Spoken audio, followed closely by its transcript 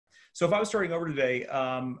So if I was starting over today,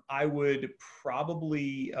 I would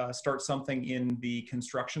probably start something in the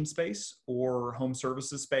construction space or home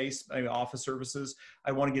services space, maybe office services.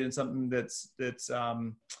 I want to get in something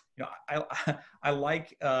I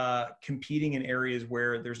like competing in areas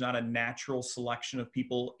where there's not a natural selection of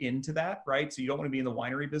people into that, right? So you don't want to be in the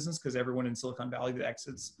winery business because everyone in Silicon Valley that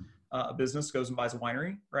exits a business goes and buys a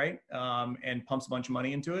winery, right? And pumps a bunch of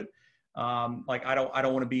money into it. Like I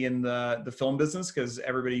don't want to be in the film business because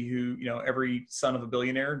everybody who, every son of a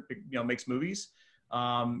billionaire, makes movies.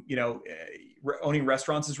 Owning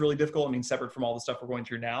restaurants is really difficult. I mean, separate from all the stuff we're going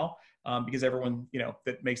through now, because everyone,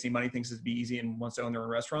 that makes any money thinks it'd be easy and wants to own their own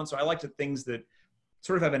restaurant. So I like things that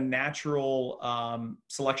sort of have a natural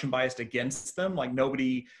selection bias against them. Like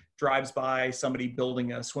nobody drives by somebody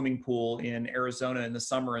building a swimming pool in Arizona in the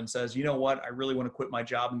summer and says, you know what, I really want to quit my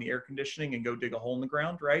job in the air conditioning and go dig a hole in the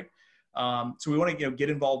ground, right? So we want to get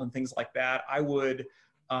involved in things like that. I would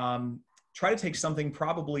try to take something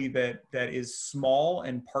probably that is small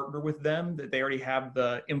and partner with them, that they already have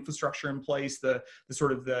the infrastructure in place, the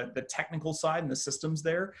sort of the technical side and the systems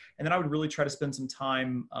there. And then I would really try to spend some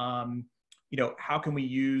time, how can we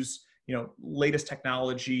use, latest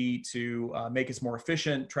technology to make us more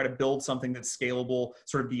efficient, try to build something that's scalable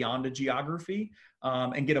sort of beyond a geography,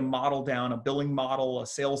 and get a model down, a billing model, a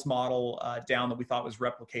sales model down that we thought was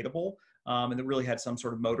replicatable, and that really had some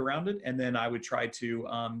sort of moat around it. And then I would try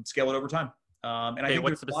to scale it over time. And I think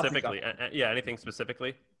what specifically? Anything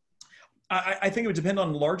specifically? I think it would depend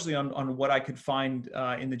largely on what I could find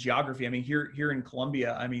in the geography. I mean, here in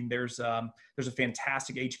Columbia, I mean, there's a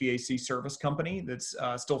fantastic HVAC service company that's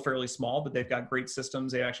still fairly small, but they've got great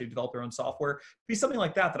systems. They actually develop their own software. It'd be something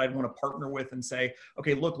like that I'd want to partner with and say,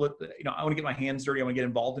 okay, look, I want to get my hands dirty. I want to get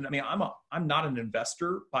involved in. I mean, I'm not an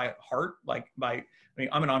investor by heart.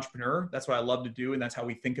 I'm an entrepreneur. That's what I love to do, and that's how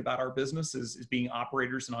we think about our business is being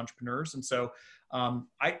operators and entrepreneurs. And so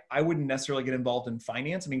I wouldn't necessarily get involved in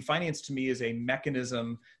finance. I mean, finance to me is a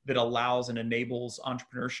mechanism that allows and enables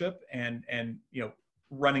entrepreneurship and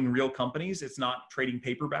running real companies. It's not trading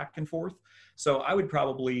paper back and forth. So I would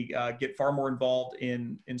probably get far more involved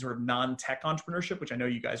in sort of non-tech entrepreneurship, which I know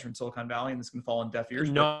you guys are in Silicon Valley, and this can fall on deaf ears.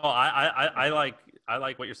 No, I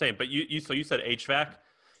like what you're saying, but you said HVAC.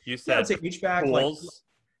 You said I'd say HVAC, pools.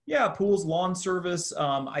 Pools, lawn service.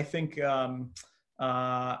 I think I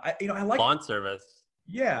like lawn service.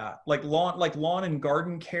 Yeah, like lawn and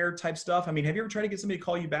garden care type stuff. I mean, have you ever tried to get somebody to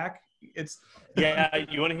call you back? Yeah.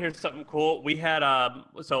 You want to hear something cool? We had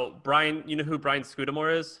so Brian, you know who Brian Scudamore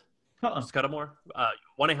is? Scudamore,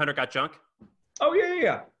 1-800-GOT-JUNK. Oh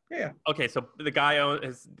yeah. Okay, so the guy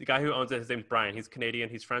who owns it, his name's Brian. He's Canadian.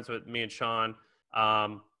 He's friends with me and Sean.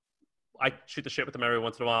 I shoot the shit with him every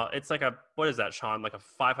once in a while. It's like what is that, Sean? Like a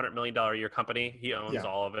 $500 million a year company. He owns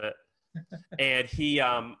all of it. And he,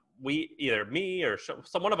 either me or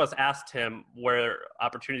one of us asked him where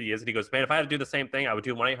opportunity is. And he goes, man, if I had to do the same thing, I would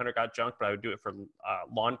do 1-800-GOT-JUNK, but I would do it for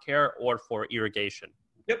lawn care or for irrigation.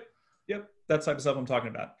 Yep. That type of stuff I'm talking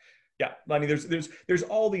about. Yeah. I mean, there's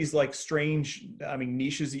all these like strange,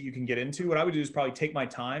 niches that you can get into. What I would do is probably take my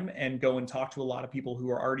time and go and talk to a lot of people who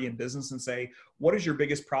are already in business and say, what is your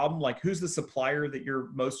biggest problem? Like, who's the supplier that you're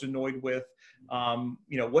most annoyed with?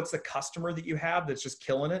 What's the customer that you have that's just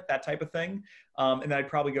killing it? That type of thing. And then I'd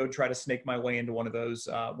probably go try to snake my way into one of those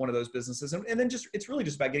businesses. And then it's really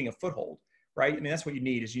just about getting a foothold, right? I mean, that's what you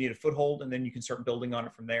need a foothold, and then you can start building on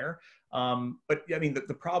it from there. But I mean,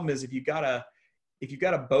 the problem is if you've got a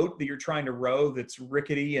boat that you're trying to row that's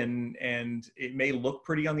rickety and it may look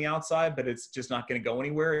pretty on the outside, but it's just not going to go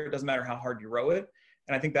anywhere. It doesn't matter how hard you row it.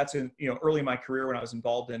 And I think that's early in my career when I was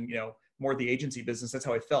involved in, more of the agency business, that's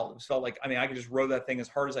how I felt. It felt like, I could just row that thing as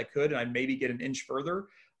hard as I could and I'd maybe get an inch further.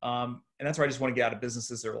 And that's why I just want to get out of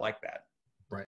businesses that are like that.